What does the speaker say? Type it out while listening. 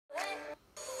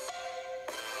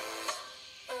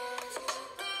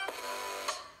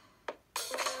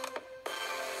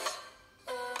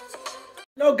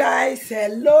Hello guys,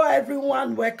 hello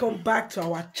everyone, welcome back to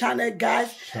our channel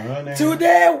guys.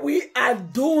 Today we are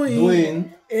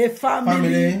doing a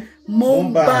family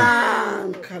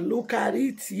mukbang. Look at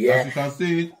it here. As you can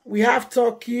see, we have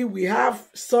turkey, we have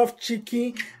soft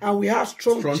chicken, and we have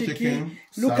strong chicken.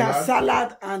 Look at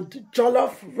salad and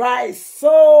jollof rice.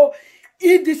 So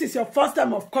if this is your first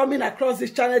time of coming across this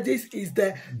channel, this is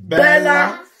the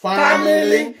Bella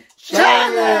Family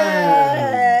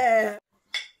Channel.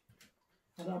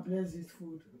 Father, bless this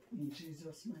food in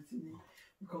Jesus' mighty name.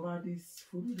 We cover this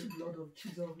food with the blood of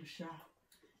Jesus. We shall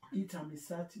eat and be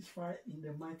satisfied in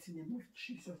the mighty name of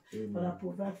Jesus. Amen. Father,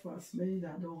 provide for us many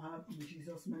that don't have. In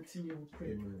Jesus' mighty name we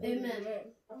pray.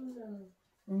 Amen.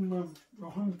 Amen.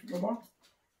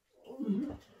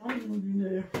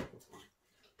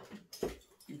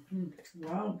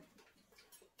 Wow.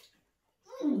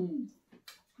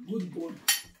 Good boy.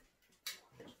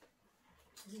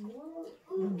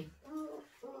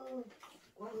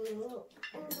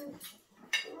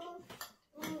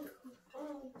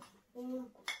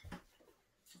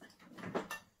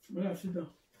 Well, sit down.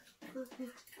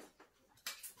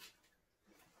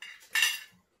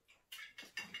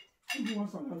 If you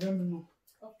want something, let me know.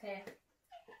 Okay.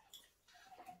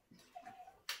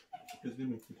 just give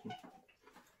me a quick one.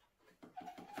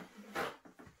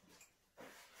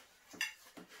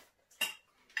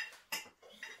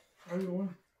 How you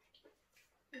doing?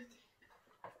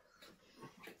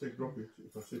 Take drop it.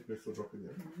 If I say place, so drop it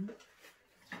there.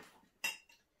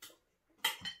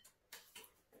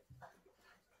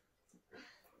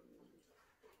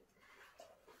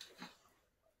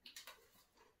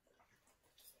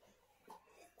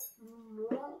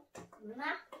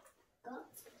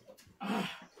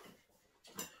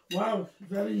 Wow,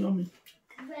 very yummy.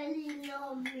 Very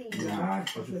yummy. Yeah. I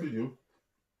should feed you.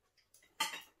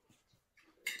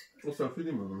 What's that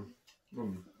feeding, Mama?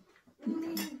 Mommy.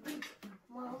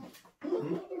 Mom.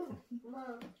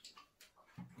 Mom.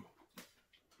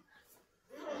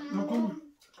 Now come.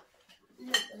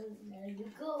 There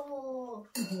you go.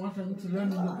 If you want to learn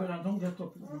the better, don't get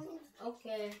up.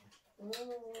 Okay.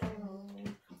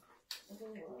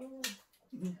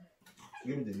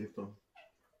 Give me the lift on.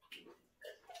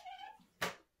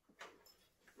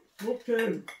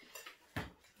 Okay.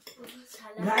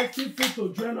 Guys, feel free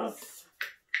to join us.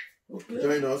 Okay.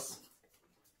 Join us.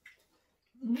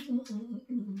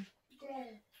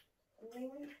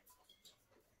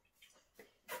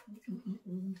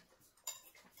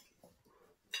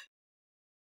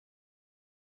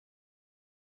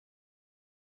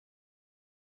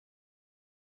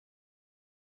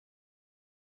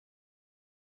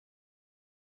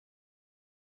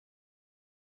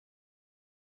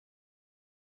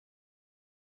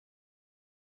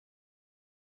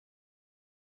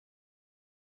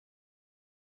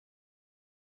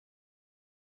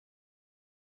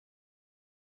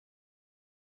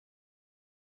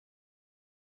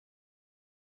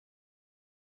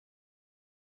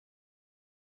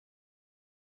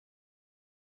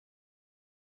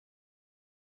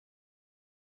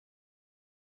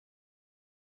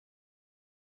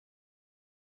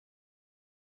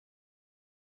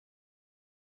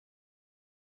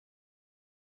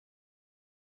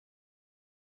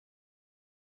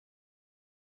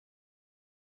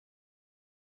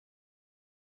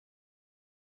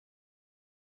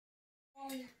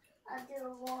 I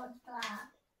don't want that.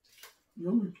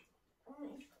 Yummy.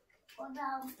 What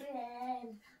about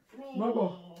pen? Baba.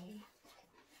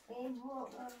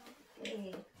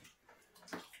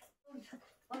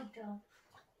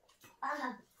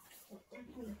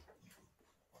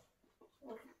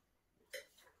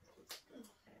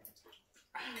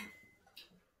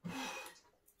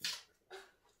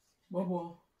 Baba.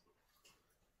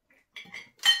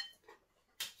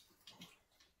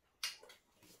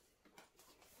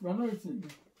 We're not eating.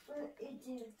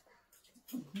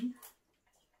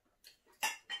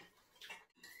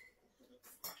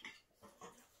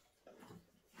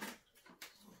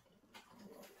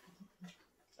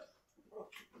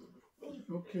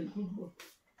 Okay, good boy.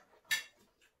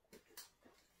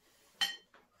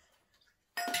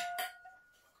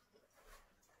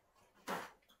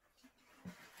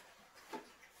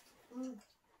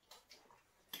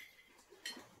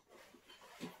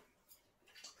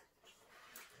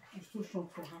 It's too strong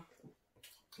for her.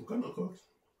 You cannot cut.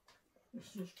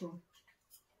 It's too strong.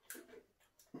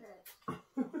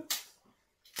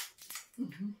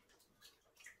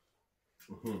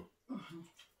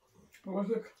 What was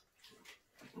it?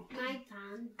 My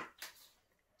pan.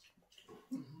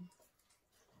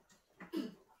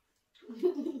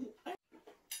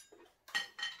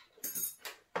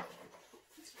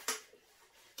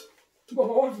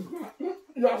 Baba, what is that?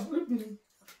 You are sleeping.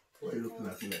 Why are you looking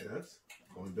at me like that?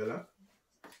 Oh, Bella?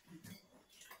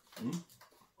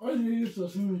 Why do you use to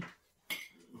see me?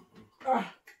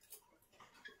 Ah.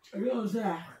 You don't say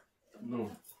ah.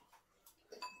 No.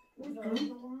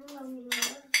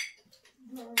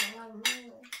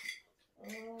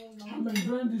 I'm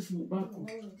enjoying this Mukbang.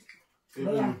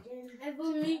 Even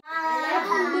me.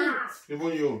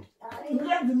 even you. You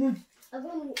like the meat?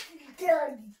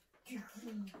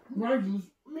 Why juice?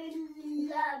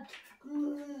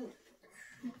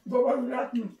 But why you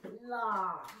like meat?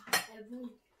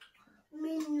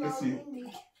 Let's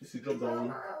see, drop that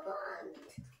one.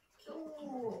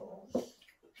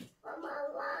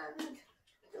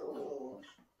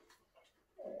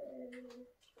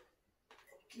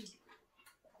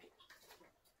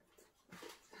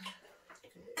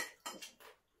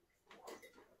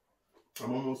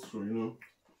 I'm almost through, you know.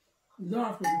 You don't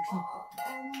have to be too.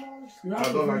 You have I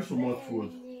to don't like finish too it. much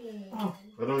food. Ah.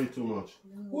 I don't eat too much.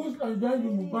 Who's enjoying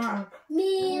the Mukbang?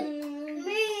 Me.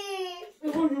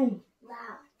 Even you.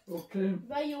 Okay.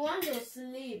 But you want to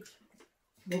sleep.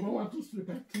 But I want to sleep.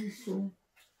 I think so.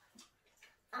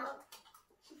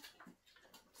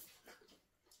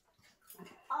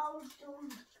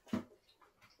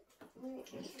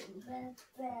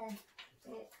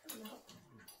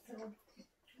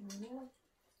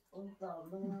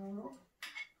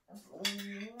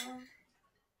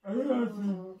 Are you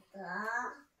listening?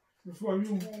 It's for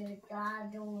you.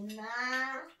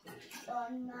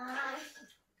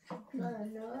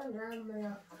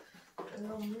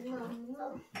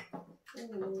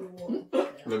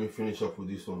 Let me finish up with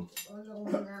this one.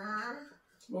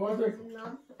 But what the?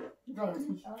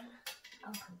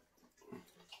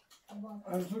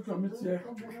 I'm so committed here.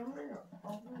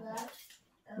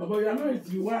 But you know it's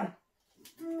you why?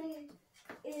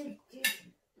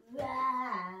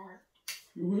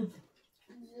 You wait.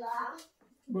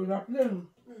 But you're playing.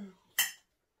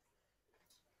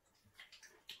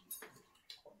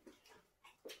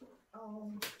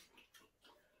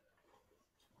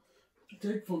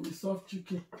 Take from the soft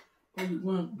chicken. When you go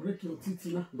and break your teeth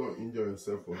now. Don't injure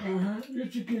yourself. Your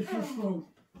chicken is so strong.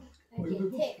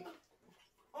 Take.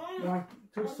 Yeah,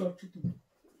 take soft chicken.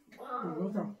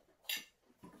 Water.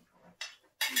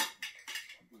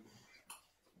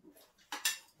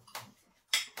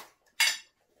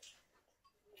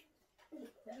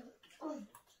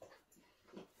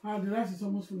 The rice is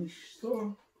almost finished.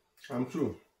 So, I'm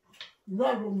true. you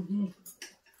have to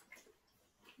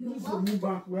use the move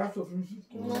back. We have to finish it.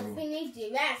 You must finish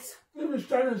the rest. If it's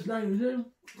Chinese now, you hear?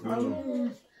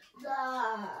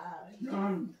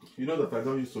 You know that I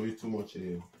don't used to eat too much.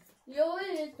 You will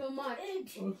eat too much.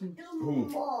 Okay.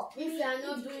 Who? If you are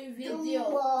not doing video,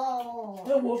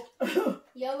 Hey, what?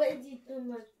 you always eat too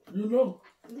much. You know?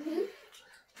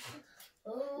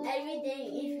 Every day,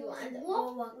 if you want to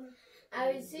work,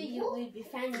 I will see you will be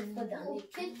finding food on the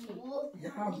kitchen.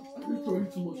 Yeah, I need to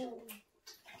eat too much.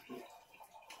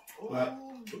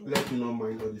 Let me not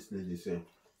mind all these ladies here.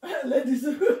 Ladies.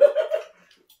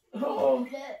 Oh,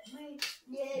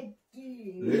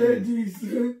 ladies.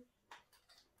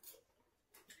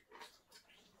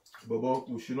 Baba,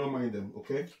 we should not mind them,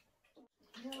 okay?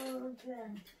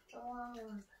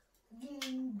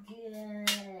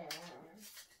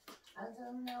 I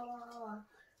don't know,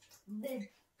 baby.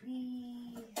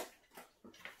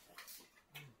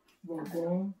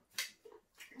 Baba.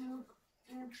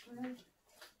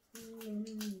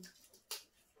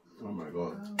 Oh my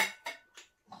God.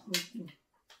 Okay.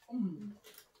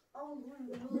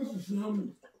 This is yummy.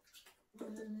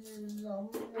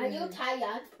 Are you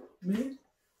tired? Me?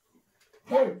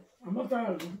 Hey, I'm not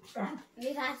tired.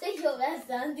 You can take your rest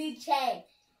on the chair.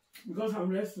 Because I'm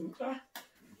resting.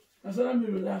 I said, let me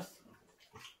relax.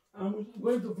 I'm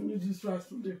going to finish this rice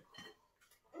today.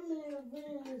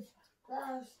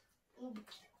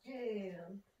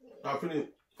 I'll finish.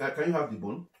 Can you have the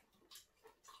bone?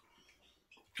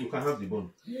 You can have the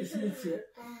bone. Yes, yes, yes.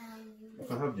 You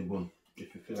can have the bone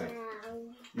if you feel like.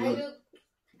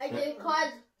 Are you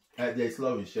called? There is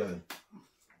love in sharing.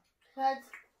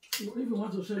 If you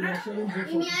want to share, you're sharing both of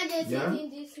Give me them. a just Yeah? eating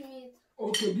this meat.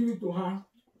 Okay, give it to her.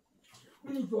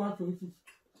 Give it to her to eat it.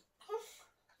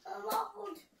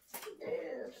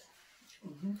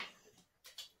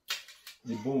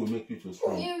 The bone will make you too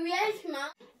strong. You rest, ma.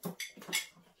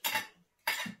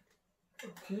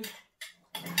 Okay.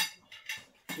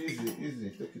 Easy.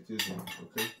 Take it easy.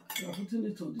 Okay. You're putting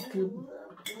it on the table.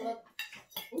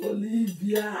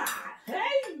 Olivia.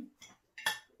 Hey!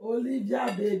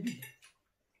 Olivia, baby.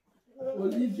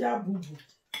 Olivia, boo boo.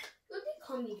 Don't they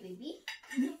call me baby?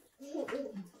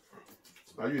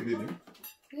 Are you a baby?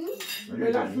 Are you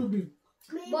a Bella baby? should be.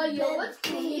 But you're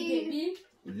watching me, baby.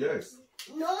 Yes.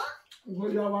 No.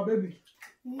 Well, you are our baby.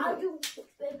 No.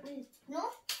 Baby. No.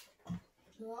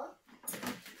 No.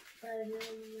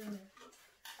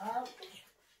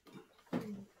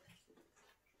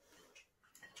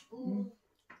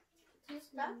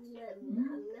 Sister?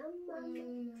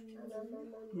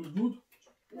 It's good.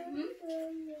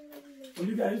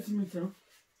 Olivia, eat meat, huh?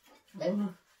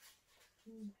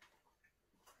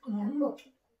 Oh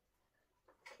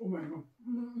my God.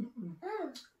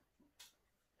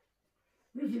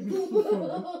 This is good.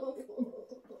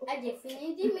 I just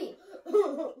finished me.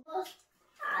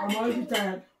 I'm already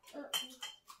tired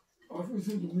of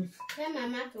eating the meat. Tell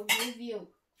Mama to give you.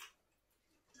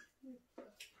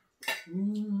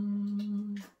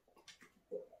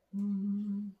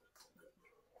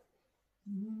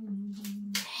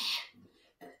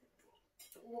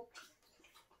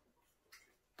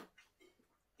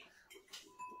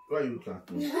 Why are you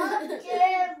talking?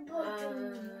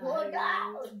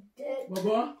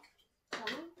 Baba,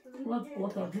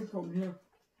 what I drink from here?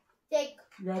 Take.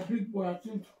 You are a big boy, I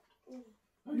think.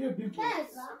 Are you a big boy?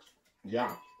 Yes.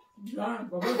 Yeah. Yeah,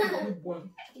 Baba is a big boy.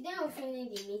 You don't finish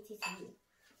the meat is me.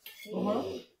 Baba,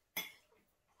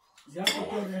 you have to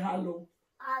tell me hello.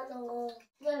 Hello.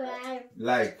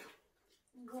 Like.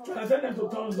 I send them to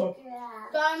thumbs up.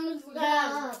 Thumbs up.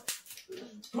 How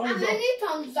Thumbs up. many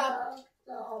thumbs up?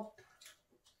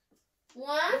 1,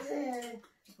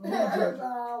 100. 100,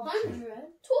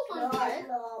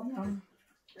 200.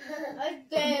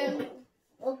 Yeah.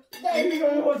 Okay. You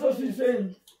know what she's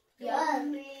saying? Yeah.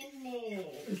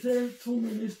 It's saying 2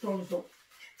 minutes thumbs up.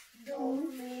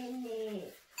 2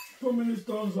 minutes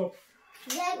thumbs up.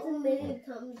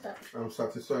 Thumbs up. I'm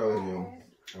satisfied already.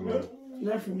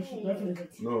 Let's finish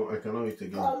it. No, I cannot eat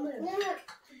again.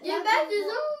 Your bed is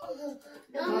on.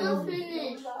 I'm not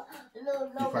finished.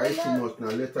 If I eat too much now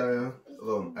later,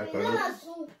 I cannot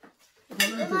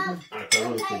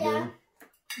eat again.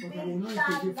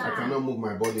 I cannot move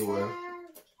my body well.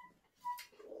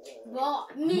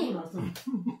 But me,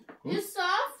 you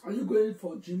soft? Are you going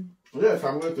for gym? Yes,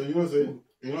 I'm going to. You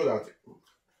know that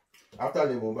after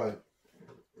the mobile,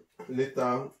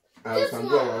 later I can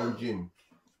do our own gym.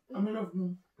 I mean,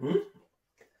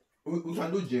 We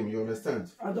can do gym. You understand?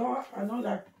 I don't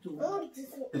like to.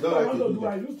 You don't like to do I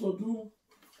that? used to do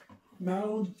my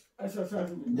own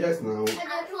exercise. Yes, now I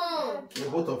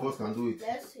both of us can do it.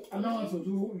 I don't want to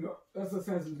do your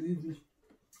exercise in the evening.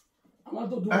 I want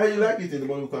to do. You like it in the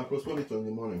morning? We can postpone it in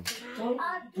the morning.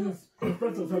 Please,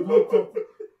 respect yourself. Don't talk.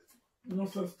 No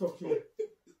such talk here.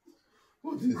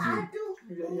 What is it?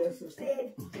 Yes, sister.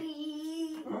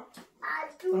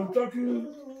 I'm talking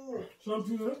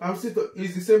something. I'm still.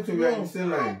 It's the same thing. We are in the same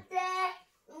line.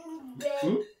 Let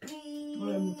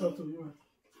me talk to you.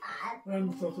 Let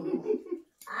me talk to you.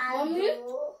 Mommy?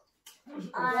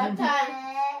 What time? I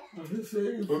did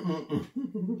say.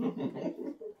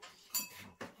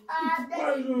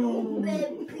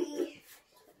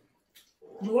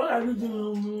 What are you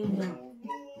doing now?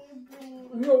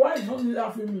 You know why is mommy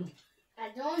laughing at me? I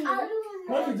don't know.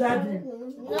 What did I do?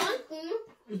 Nothing.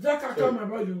 Is that Kaka my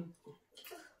brother?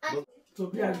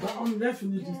 So yeah, let's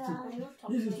finish this thing.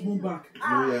 This is Mukbang.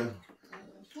 No, yeah.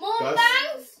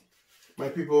 Mukbangs? My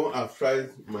people have tried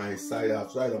my side.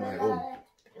 I've tried on my own.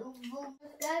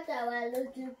 That's our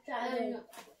little channel.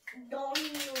 Don't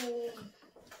know.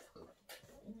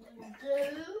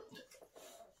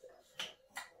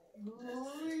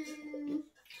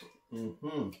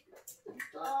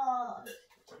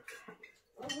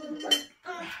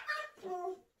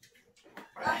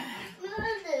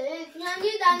 You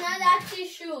need another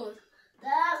tissue.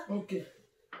 Okay.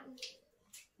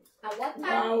 What time?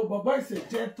 Wow, Baba is a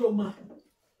gentleman.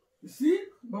 You see?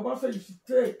 Baba said you should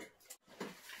take.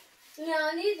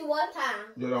 You need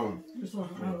water. The other one. This one.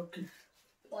 Okay.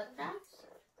 Water?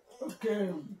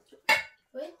 Okay.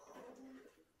 Wait.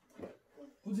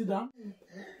 Put it down.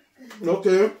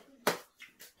 Okay.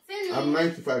 Finish. I'm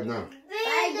 95 now.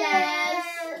 Bye,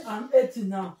 guys. I'm 80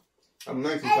 now. I'm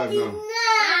 95 now.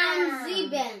 I'm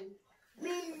Zeben.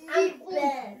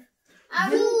 I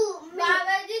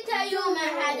already tell you my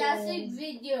had a sick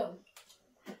video.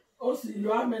 Oh, see,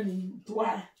 you are many.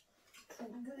 Why?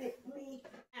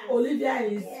 Olivia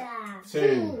is.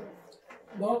 Same.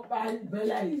 But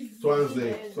Bella is.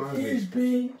 Swansea. He's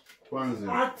being Swansea.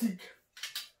 Arctic.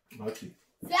 Naughty.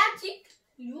 Flatic?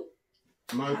 You?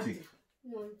 Naughty.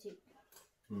 Naughty.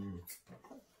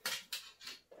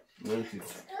 90.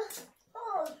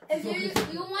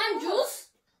 If you want juice?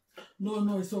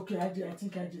 No, it's okay. I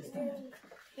think I just died.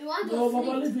 You want No, to Baba,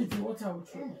 sleep? leave it in water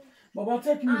with you. Baba,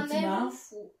 take me I'm now.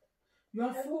 full. You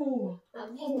are full.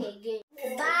 I'll eat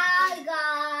again. Bye,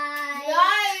 guys.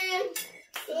 Bye.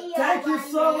 Thank you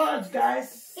so much,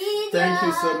 guys. Thank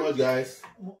you so much, guys,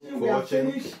 We for have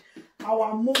watching. finished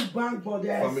our mukbang, but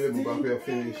there Family is Mukbang, we still are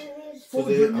finished. food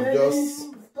Today, I'm remaining.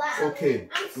 just okay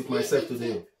with myself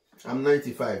today. I'm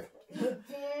 95.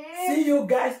 See you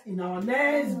guys in our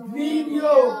next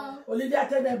video. Olivia,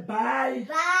 tell them bye.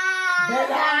 Bye.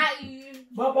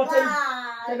 Bella. Baba,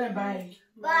 tell them bye.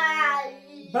 Bye.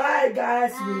 Bye,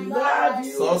 guys. We love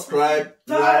you. Subscribe,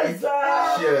 like, Thumbs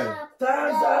up. share.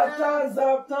 Thumbs up, thumbs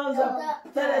up, thumbs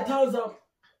up. Tell them thumbs up.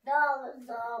 Thumbs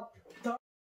up. Thumbs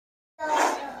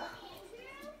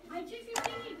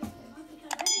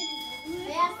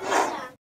up.